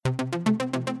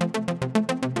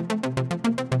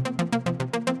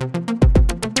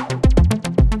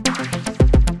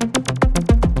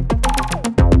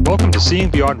Seeing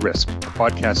Beyond Risk, a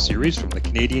podcast series from the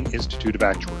Canadian Institute of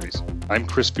Actuaries. I'm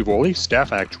Chris Pivoli,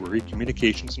 Staff Actuary,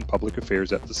 Communications and Public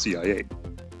Affairs at the CIA.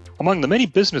 Among the many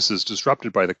businesses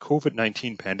disrupted by the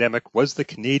COVID-19 pandemic was the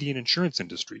Canadian insurance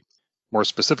industry. More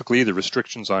specifically, the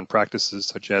restrictions on practices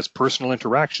such as personal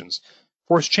interactions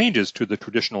forced changes to the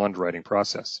traditional underwriting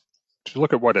process. To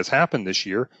look at what has happened this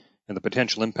year and the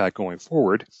potential impact going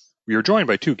forward, we are joined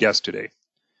by two guests today.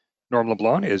 Norm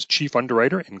LeBlanc is Chief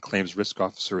Underwriter and Claims Risk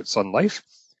Officer at Sun Life,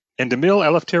 and Emil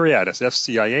Eleftheriadis,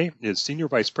 FCIA, is Senior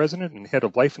Vice President and Head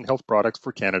of Life and Health Products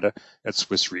for Canada at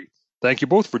Swiss Re. Thank you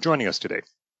both for joining us today.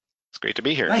 It's great to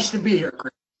be here. Nice to be here,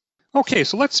 Chris. Okay,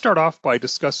 so let's start off by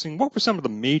discussing what were some of the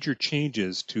major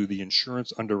changes to the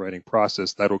insurance underwriting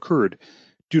process that occurred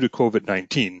due to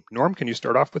COVID-19. Norm, can you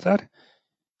start off with that?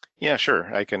 Yeah,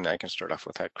 sure. I can start off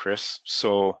with that, Chris.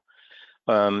 So,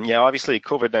 obviously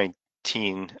COVID-19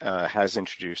 has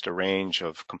introduced a range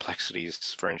of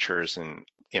complexities for insurers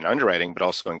in underwriting, but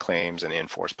also in claims and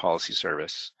in-force policy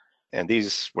service. And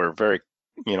these were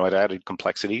it added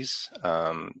complexities,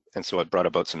 and so it brought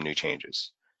about some new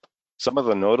changes. Some of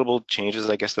the notable changes,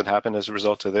 I guess, that happened as a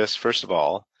result of this, first of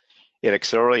all, it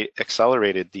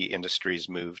accelerated the industry's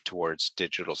move towards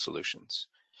digital solutions.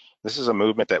 This is a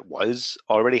movement that was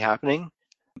already happening,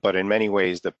 but in many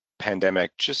ways, the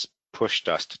pandemic just pushed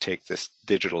us to take this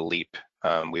digital leap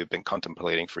we've been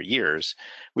contemplating for years.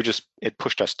 It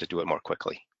pushed us to do it more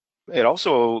quickly. It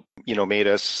also, made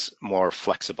us more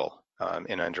flexible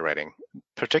in underwriting,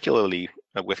 particularly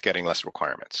with getting less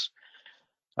requirements.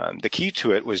 The key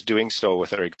to it was doing so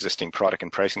with our existing product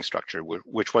and pricing structure,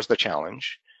 which was the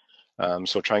challenge.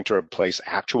 So trying to replace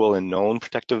actual and known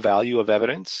protective value of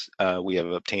evidence we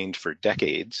have obtained for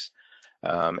decades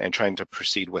and trying to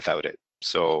proceed without it.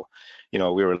 So, we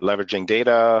were leveraging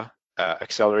data,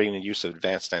 accelerating the use of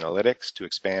advanced analytics to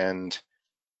expand,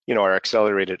 our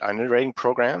accelerated underwriting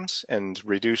programs and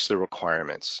reduce the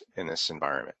requirements in this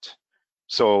environment.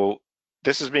 So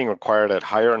this is being required at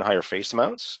higher and higher face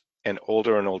amounts and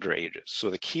older ages. So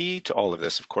the key to all of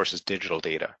this, of course, is digital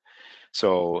data.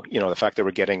 So, the fact that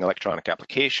we're getting electronic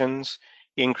applications,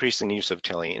 increasing the use of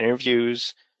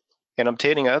tele-interviews, and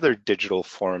obtaining other digital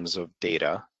forms of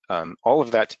data, all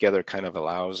of that together kind of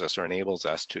allows us or enables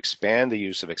us to expand the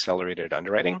use of accelerated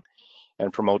underwriting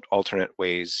and promote alternate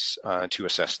ways to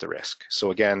assess the risk.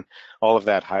 So again, all of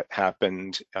that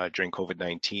happened during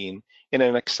COVID-19 in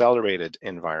an accelerated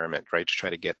environment, right, to try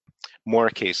to get more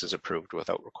cases approved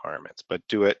without requirements, but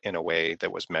do it in a way that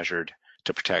was measured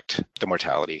to protect the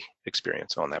mortality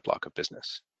experience on that block of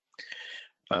business.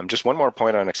 Just one more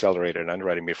point on accelerated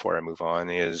underwriting before I move on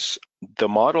is the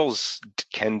models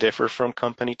can differ from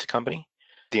company to company.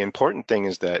 The important thing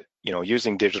is that,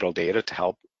 using digital data to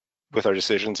help with our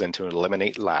decisions and to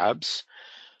eliminate labs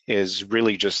is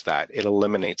really just that. It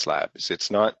eliminates labs. It's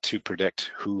not to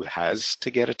predict who has to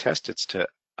get a test. It's to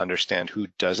understand who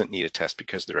doesn't need a test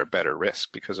because they're a better risk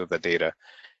because of the data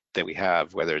that we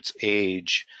have, whether it's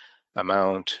age,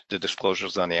 amount, the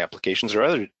disclosures on the applications,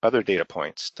 or other data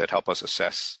points that help us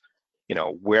assess,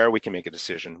 where we can make a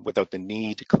decision without the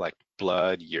need to collect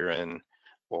blood, urine,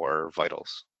 or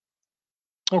vitals.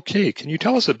 Okay, can you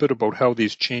tell us a bit about how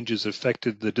these changes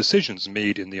affected the decisions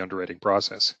made in the underwriting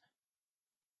process?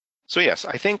 So yes,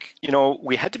 I think,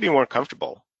 we had to be more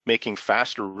comfortable making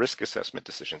faster risk assessment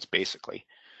decisions, basically.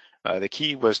 The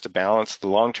key was to balance the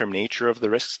long-term nature of the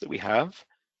risks that we have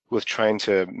with trying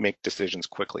to make decisions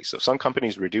quickly. So some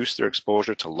companies reduced their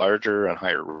exposure to larger and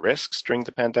higher risks during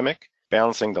the pandemic,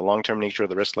 balancing the long-term nature of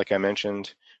the risk, like I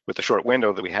mentioned, with the short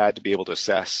window that we had to be able to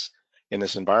assess in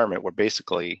this environment where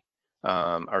basically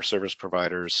our service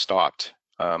providers stopped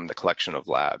the collection of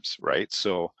labs, right?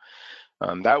 So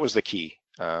that was the key.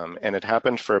 And it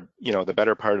happened for, the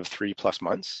better part of 3+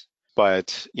 months.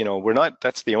 But,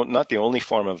 that's not the only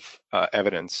form of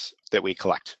evidence that we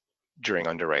collect during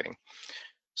underwriting.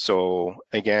 So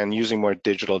again, using more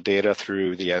digital data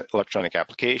through the electronic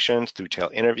applications, through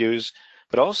tele-interviews,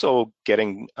 but also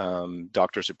getting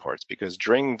doctor's reports, because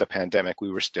during the pandemic, we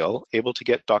were still able to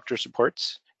get doctor's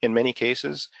reports in many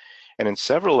cases. And in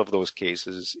several of those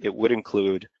cases, it would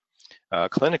include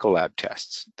clinical lab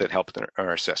tests that helped in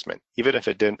our assessment, even if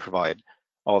it didn't provide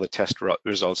all the test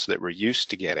results that we're used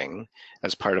to getting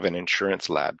as part of an insurance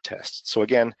lab test. So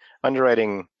again,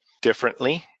 underwriting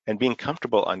differently and being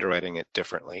comfortable underwriting it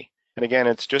differently. And again,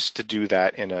 it's just to do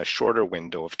that in a shorter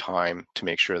window of time to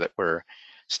make sure that we're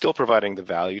still providing the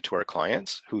value to our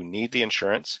clients who need the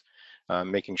insurance,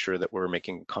 making sure that we're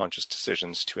making conscious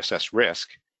decisions to assess risk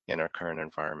in our current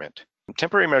environment.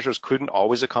 Temporary measures couldn't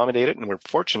always accommodate it, and we're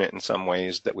fortunate in some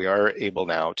ways that we are able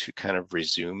now to kind of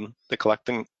resume the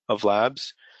collecting of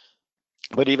labs.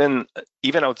 But even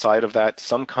outside of that,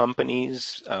 some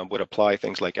companies would apply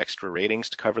things like extra ratings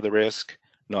to cover the risk,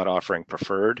 not offering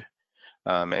preferred,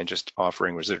 and just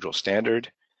offering residual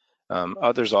standard.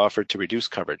 Others offered to reduce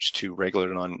coverage to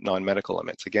regular non-medical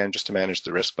limits, again, just to manage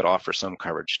the risk, but offer some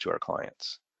coverage to our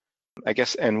clients. I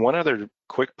guess, and one other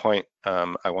quick point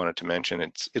I wanted to mention,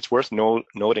 it's worth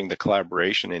noting the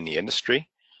collaboration in the industry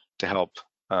to help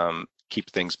keep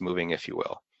things moving, if you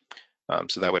will.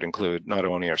 So that would include not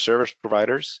only our service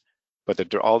providers,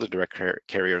 but all the direct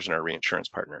carriers and our reinsurance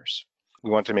partners.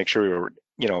 We want to make sure we were,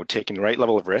 taking the right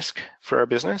level of risk for our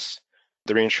business.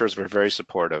 The reinsurers were very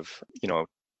supportive,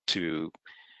 to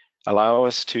allow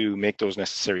us to make those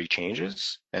necessary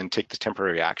changes and take the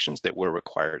temporary actions that were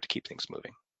required to keep things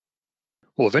moving.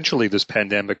 Well, eventually this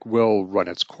pandemic will run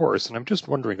its course, and I'm just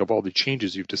wondering, of all the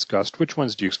changes you've discussed, which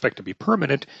ones do you expect to be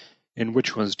permanent, and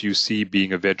which ones do you see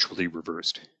being eventually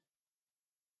reversed?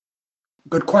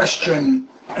 Good question,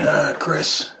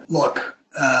 Chris. Look,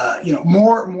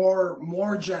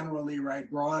 more generally, right,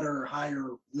 broader, higher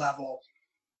level,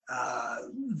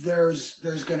 there's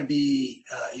going to be,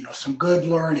 some good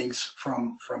learnings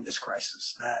from this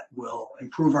crisis that will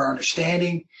improve our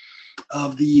understanding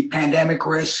of the pandemic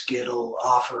risk. It'll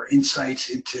offer insights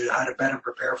into how to better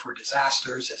prepare for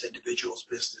disasters as individuals,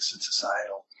 business, and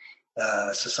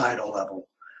societal level.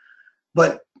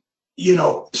 But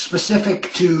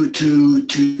specific to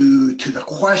the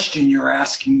question you're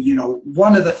asking,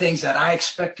 one of the things that I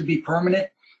expect to be permanent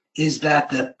is that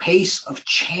the pace of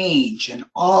change in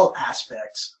all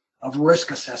aspects of risk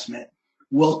assessment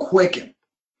will quicken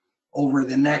over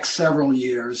the next several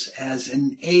years as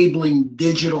enabling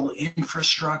digital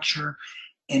infrastructure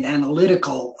and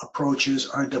analytical approaches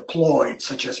are deployed,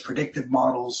 such as predictive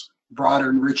models, broader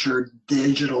and richer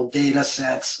digital data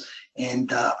sets,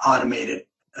 and automated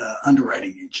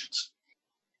underwriting engines.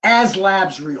 As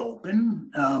labs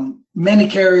reopen, many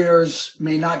carriers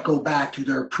may not go back to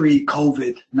their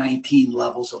pre-COVID-19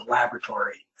 levels of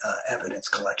laboratory evidence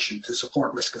collection to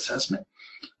support risk assessment,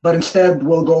 but instead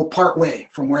will go partway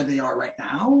from where they are right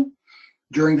now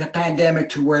during the pandemic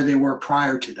to where they were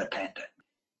prior to the pandemic.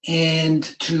 And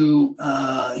to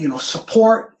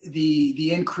support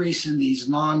the increase in these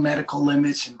non-medical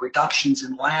limits and reductions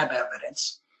in lab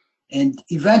evidence, and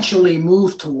eventually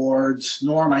move towards,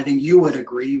 Norm, I think you would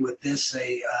agree with this,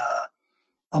 a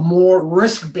more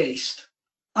risk-based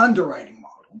underwriting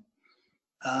model.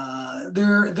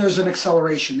 There's an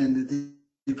acceleration in the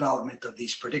development of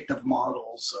these predictive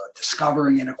models,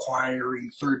 discovering and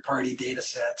acquiring third-party data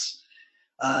sets.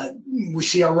 We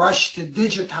see a rush to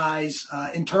digitize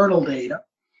internal data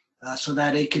so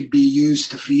that it could be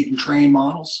used to feed and train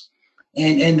models.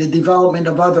 And the development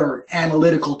of other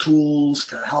analytical tools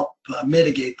to help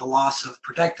mitigate the loss of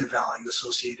protective value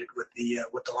associated with the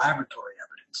laboratory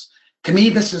evidence. To me,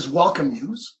 this is welcome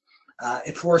news.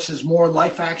 It forces more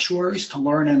life actuaries to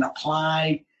learn and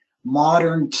apply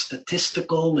modern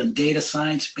statistical and data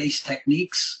science-based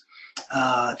techniques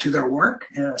to their work,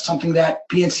 something that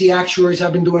P&C actuaries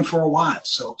have been doing for a while.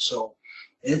 So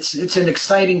it's an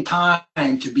exciting time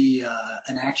to be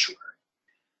an actuary.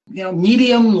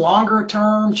 Medium, longer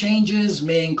term changes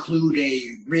may include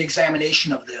a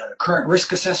re-examination of the current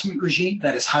risk assessment regime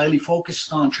that is highly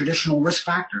focused on traditional risk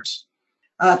factors,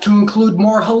 to include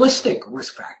more holistic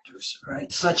risk factors, right,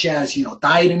 such as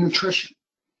diet and nutrition,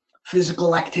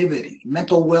 physical activity,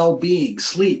 mental well-being,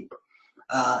 sleep,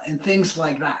 and things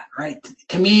like that, right?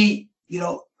 To me,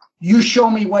 you show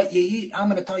me what you eat, I'm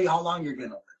going to tell you how long you're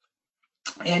going to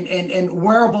live. And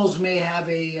wearables may have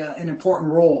an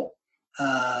important role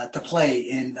to play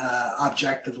in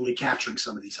objectively capturing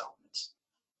some of these elements.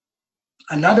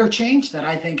 Another change that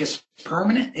I think is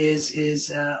permanent is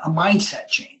a mindset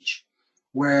change,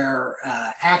 where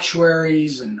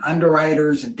actuaries and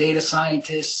underwriters and data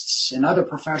scientists and other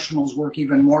professionals work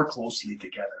even more closely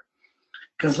together.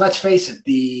 Because let's face it,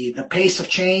 the pace of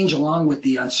change, along with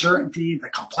the uncertainty, the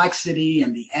complexity,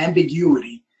 and the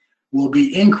ambiguity, will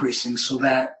be increasing, so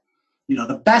that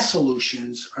the best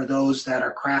solutions are those that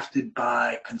are crafted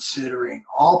by considering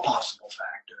all possible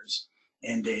factors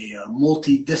and a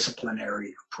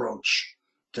multidisciplinary approach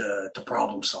to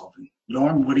problem solving.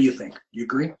 Norm, what do you think? You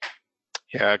agree?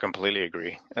 Yeah, I completely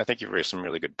agree. I think you've raised some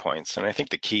really good points. And I think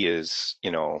the key is,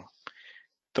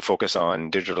 the focus on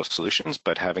digital solutions,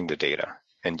 but having the data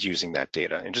and using that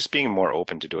data and just being more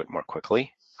open to do it more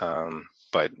quickly.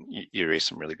 But you raised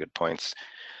some really good points.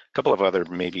 A couple of other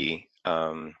maybe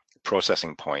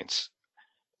processing points.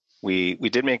 We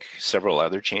did make several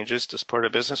other changes to support our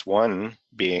business, one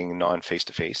being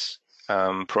non-face-to-face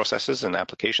processes and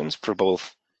applications for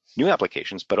both new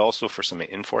applications, but also for some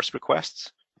in-force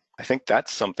requests. I think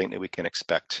that's something that we can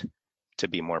expect to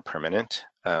be more permanent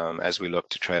as we look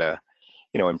to try to,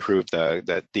 improve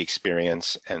the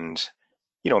experience and,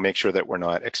 make sure that we're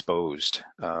not exposed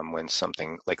when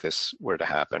something like this were to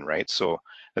happen, right? So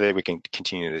I think we can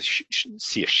continue to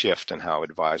see a shift in how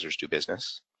advisors do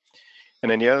business. And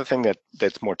then the other thing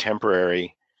that's more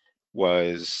temporary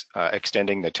was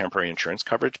extending the temporary insurance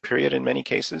coverage period in many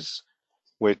cases,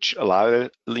 which allowed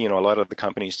a lot of the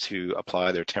companies to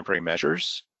apply their temporary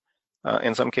measures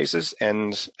in some cases,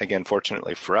 and again,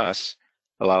 fortunately for us,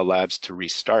 allow labs to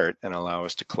restart and allow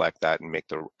us to collect that and make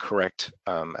the correct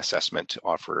assessment to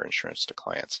offer insurance to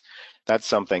clients. That's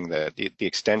something that the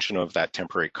extension of that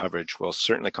temporary coverage will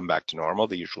certainly come back to normal,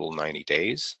 the usual 90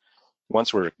 days.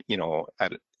 Once we're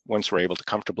once we're able to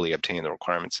comfortably obtain the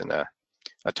requirements in a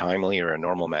timely or a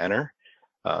normal manner.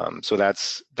 So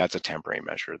that's a temporary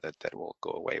measure that will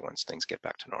go away once things get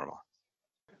back to normal.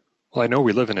 Well, I know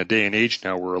we live in a day and age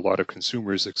now where a lot of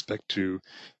consumers expect to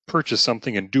purchase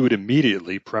something and do it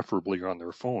immediately, preferably on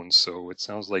their phones. So it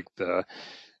sounds like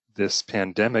this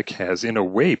pandemic has, in a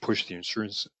way, pushed the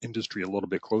insurance industry a little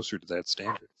bit closer to that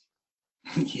standard.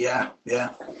 Yeah.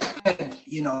 And,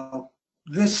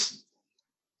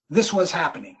 this was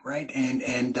happening, right?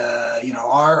 And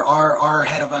our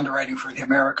head of underwriting for the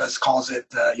Americas calls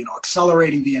it,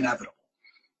 accelerating the inevitable.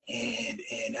 And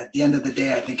at the end of the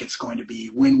day, I think it's going to be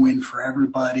win-win for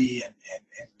everybody and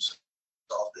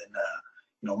result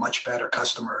in much better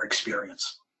customer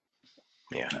experience.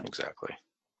 Yeah, exactly.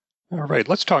 All right,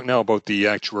 let's talk now about the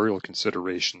actuarial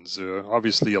considerations.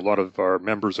 Obviously, a lot of our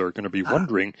members are going to be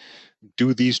wondering,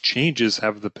 do these changes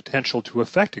have the potential to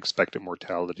affect expected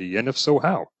mortality? And if so,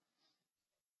 how?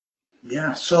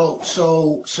 Yeah, so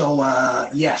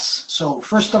yes. So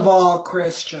first of all,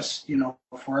 Chris, just,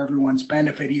 for everyone's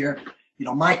benefit here,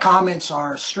 my comments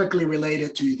are strictly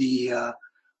related to the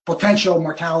potential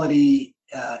mortality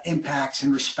impacts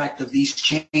in respect of these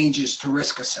changes to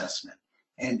risk assessment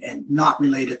and not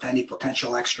related to any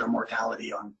potential extra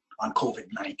mortality on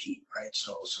COVID-19, right?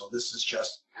 So this is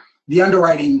just the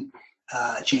underwriting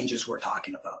changes we're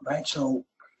talking about, right? So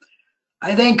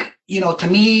I think, to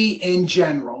me in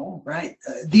general, right,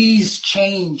 these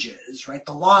changes, right,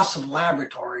 the loss of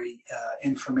laboratory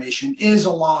information is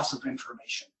a loss of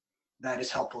information that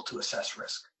is helpful to assess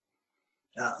risk.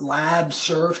 Labs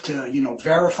serve to,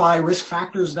 verify risk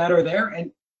factors that are there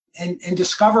and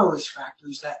discover risk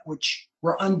factors which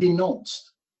were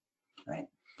unbeknownst, right?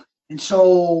 And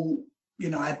so,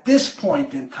 at this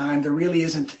point in time, there really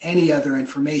isn't any other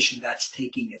information that's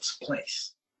taking its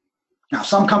place. Now,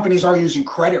 some companies are using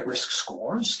credit risk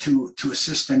scores to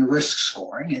assist in risk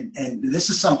scoring, and this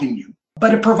is something new,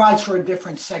 but it provides for a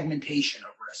different segmentation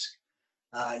of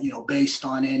risk, based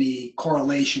on any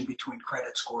correlation between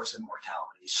credit scores and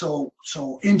mortality.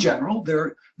 So in general,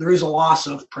 there is a loss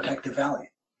of protective value.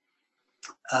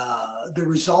 The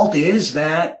result is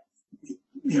that,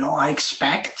 I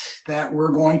expect that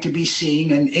we're going to be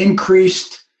seeing an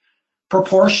increased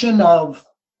proportion of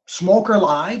smoker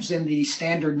lives in the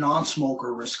standard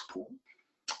non-smoker risk pool,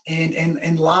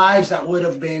 and lives that would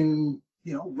have been,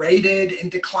 rated in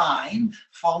decline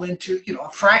fall into,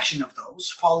 a fraction of those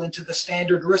fall into the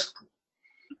standard risk pool.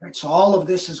 Right? So all of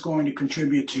this is going to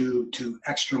contribute to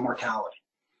extra mortality.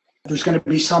 There's going to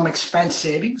be some expense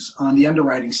savings on the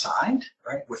underwriting side,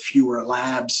 right, with fewer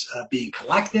labs being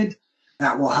collected.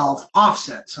 That will help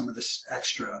offset some of this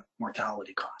extra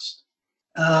mortality cost.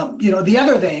 The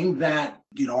other thing that,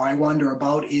 I wonder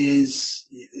about is,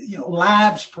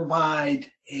 labs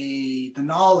provide the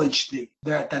knowledge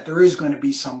that there is going to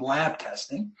be some lab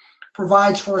testing,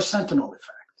 provides for a sentinel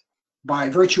effect. By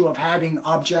virtue of having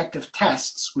objective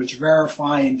tests which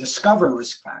verify and discover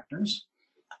risk factors,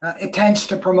 it tends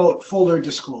to promote fuller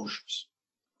disclosures.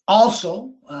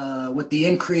 Also, with the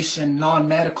increase in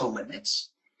non-medical limits,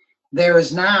 there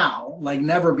is now, like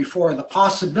never before, the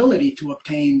possibility to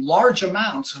obtain large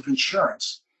amounts of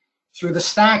insurance through the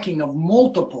stacking of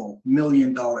multiple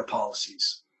million-dollar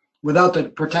policies without the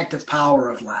protective power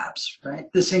of labs,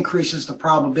 right? This increases the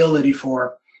probability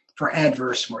for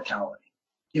adverse mortality.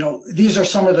 These are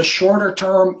some of the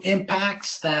shorter-term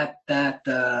impacts that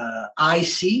I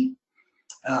see.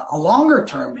 A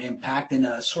longer-term impact in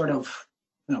a sort of,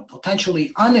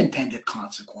 potentially unintended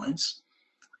consequence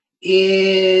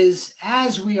is,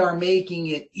 as we are making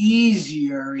it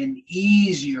easier and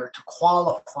easier to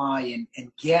qualify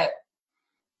and get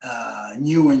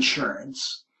new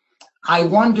insurance, I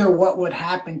wonder what would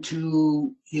happen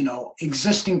to,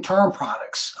 existing term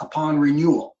products upon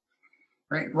renewal.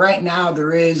 Right now,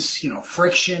 there is,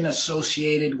 friction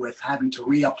associated with having to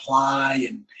reapply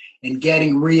and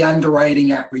getting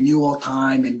re-underwriting at renewal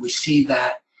time, and we see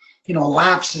that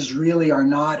lapses really are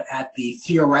not at the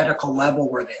theoretical level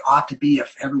where they ought to be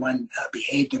if everyone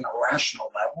behaved in a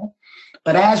rational level.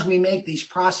 But as we make these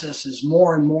processes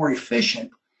more and more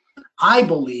efficient, I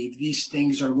believe these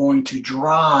things are going to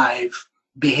drive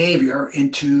behavior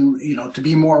into, to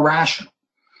be more rational.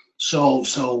 So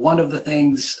one of the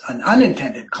things, an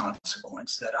unintended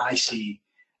consequence that I see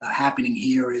happening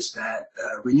here is that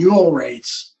renewal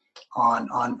rates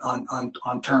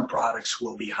on term products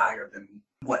will be higher than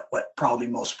what probably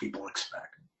most people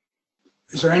expect.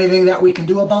 Is there anything that we can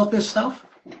do about this stuff?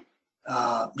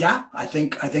 Yeah, I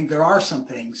think there are some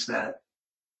things that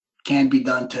can be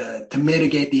done to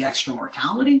mitigate the extra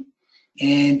mortality,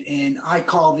 and I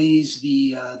call these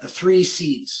the 3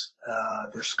 C's.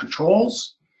 There's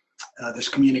controls, there's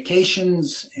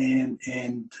communications, and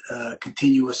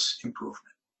continuous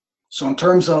improvement. So in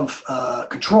terms of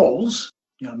controls,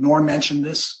 Norm mentioned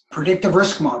this. Predictive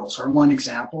risk models are one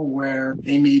example where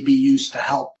they may be used to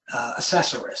help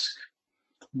assess a risk,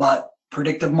 but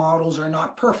predictive models are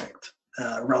not perfect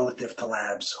relative to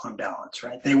labs on balance,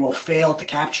 right? They will fail to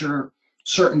capture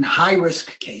certain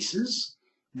high-risk cases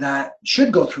that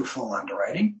should go through full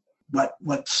underwriting, but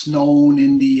what's known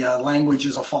in the language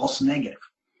is a false negative.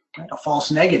 Right?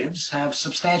 False negatives have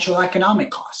substantial economic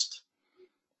cost.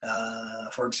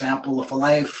 For example, if a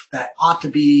life that ought to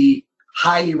be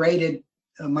highly rated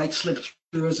might slip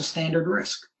through as a standard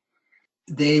risk.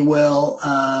 They will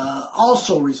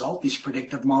also result, these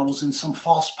predictive models, in some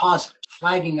false positives,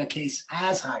 flagging a case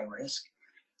as high risk,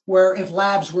 where if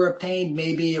labs were obtained,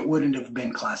 maybe it wouldn't have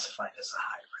been classified as a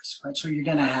high risk, right? So you're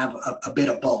going to have a bit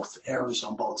of both, errors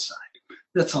on both sides.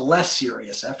 That's a less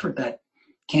serious effort that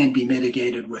can be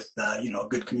mitigated with,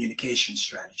 good communication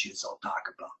strategies I'll talk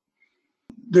about.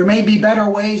 There may be better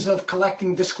ways of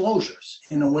collecting disclosures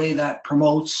in a way that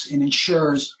promotes and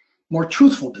ensures more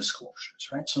truthful disclosures,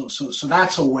 right? So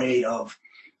that's a way of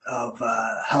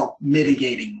help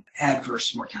mitigating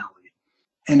adverse mortality.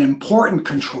 An important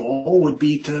control would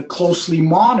be to closely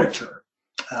monitor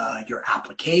your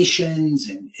applications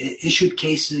and issued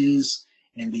cases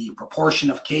and the proportion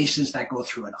of cases that go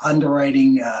through an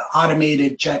underwriting,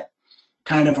 automated jet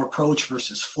kind of approach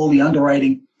versus fully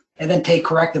underwriting, and then take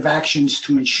corrective actions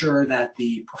to ensure that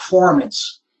the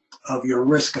performance of your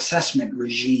risk assessment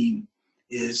regime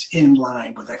is in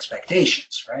line with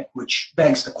expectations, right? Which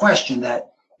begs the question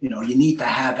that, you need to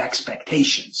have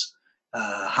expectations.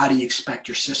 How do you expect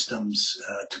your systems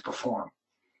to perform?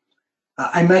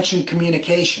 I mentioned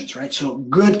communications, right? So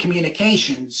good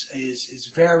communications is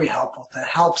very helpful to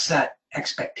help set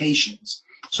expectations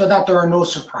so that there are no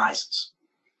surprises.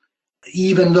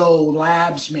 Even though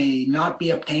labs may not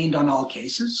be obtained on all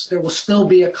cases, there will still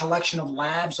be a collection of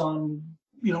labs on,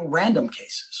 random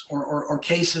cases or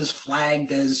cases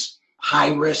flagged as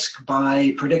high risk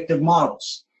by predictive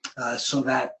models, so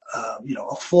that,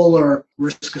 a fuller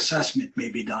risk assessment may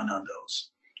be done on those.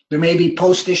 There may be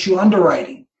post-issue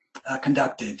underwriting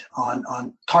conducted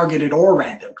on targeted or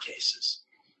random cases.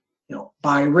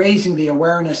 By raising the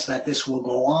awareness that this will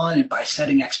go on and by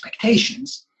setting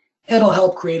expectations, it'll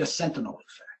help create a sentinel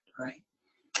effect, right?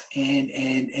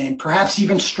 And perhaps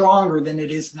even stronger than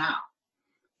it is now.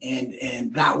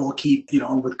 And that will keep,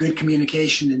 with good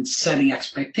communication and setting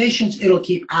expectations, it'll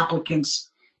keep applicants,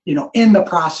 in the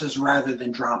process rather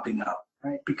than dropping out,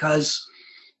 right? Because,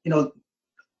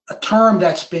 a term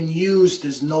that's been used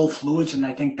is no fluids, and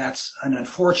I think that's an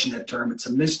unfortunate term. It's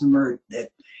a misnomer.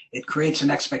 It creates an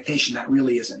expectation that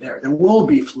really isn't there. There will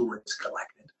be fluids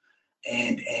collected.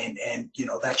 And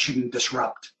that shouldn't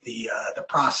disrupt the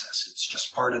process. It's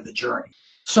just part of the journey.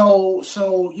 So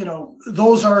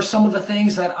those are some of the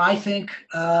things that I think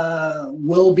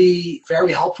will be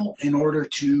very helpful in order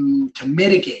to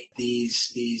mitigate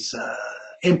these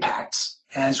impacts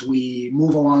as we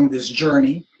move along this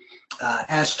journey.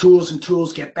 As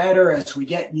tools get better, as we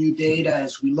get new data,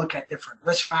 as we look at different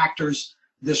risk factors,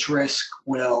 this risk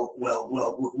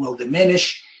will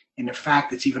diminish. And in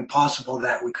fact, it's even possible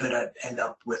that we could end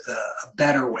up with a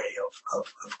better way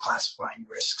of classifying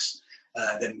risks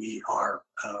than we are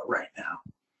right now.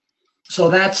 So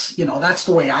that's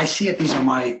the way I see it. These are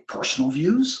my personal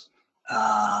views,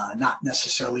 not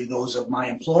necessarily those of my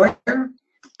employer,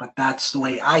 but that's the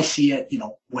way I see it.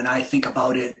 When I think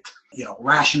about it,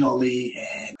 rationally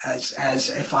and as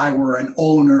if I were an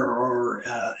owner or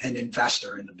an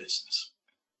investor in the business.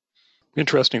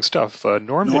 Interesting stuff.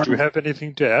 Norm, did you have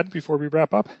anything to add before we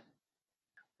wrap up?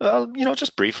 Well,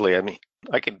 just briefly. I mean,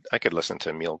 I could listen to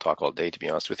Emil talk all day. To be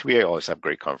honest with you, we always have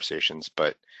great conversations.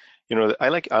 But I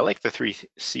like the 3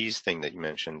 C's thing that you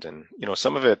mentioned, and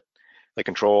some of it like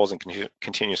controls and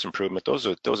continuous improvement, those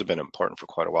have been important for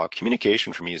quite a while.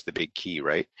 Communication for me is the big key,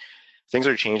 right? Things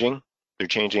are changing. They're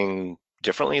changing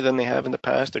differently than they have in the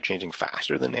past. They're changing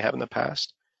faster than they have in the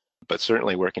past. But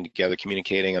certainly working together,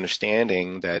 communicating,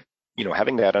 understanding that,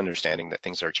 having that understanding that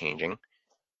things are changing,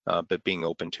 but being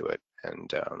open to it.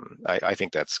 And I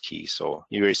think that's key. So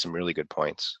you raised some really good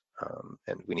points,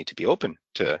 and we need to be open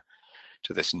to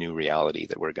this new reality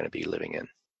that we're going to be living in.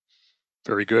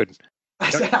 Very good.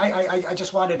 I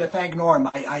just wanted to thank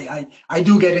Norm. I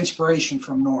do get inspiration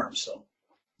from Norm. So.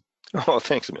 Oh,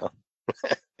 thanks, Emil.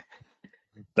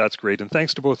 That's great. And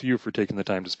thanks to both of you for taking the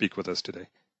time to speak with us today.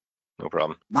 No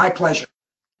problem. My pleasure.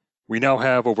 We now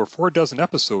have over 4 dozen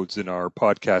episodes in our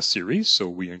podcast series, so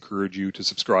we encourage you to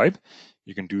subscribe.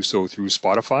 You can do so through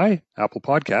Spotify, Apple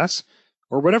Podcasts,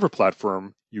 or whatever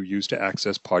platform you use to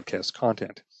access podcast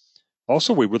content.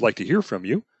 Also, we would like to hear from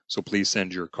you, so please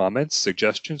send your comments,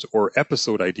 suggestions, or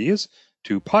episode ideas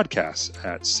to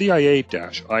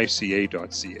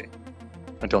podcasts@cia-ica.ca.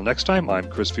 Until next time, I'm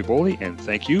Chris Fiboli, and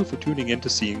thank you for tuning in to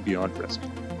Seeing Beyond Risk.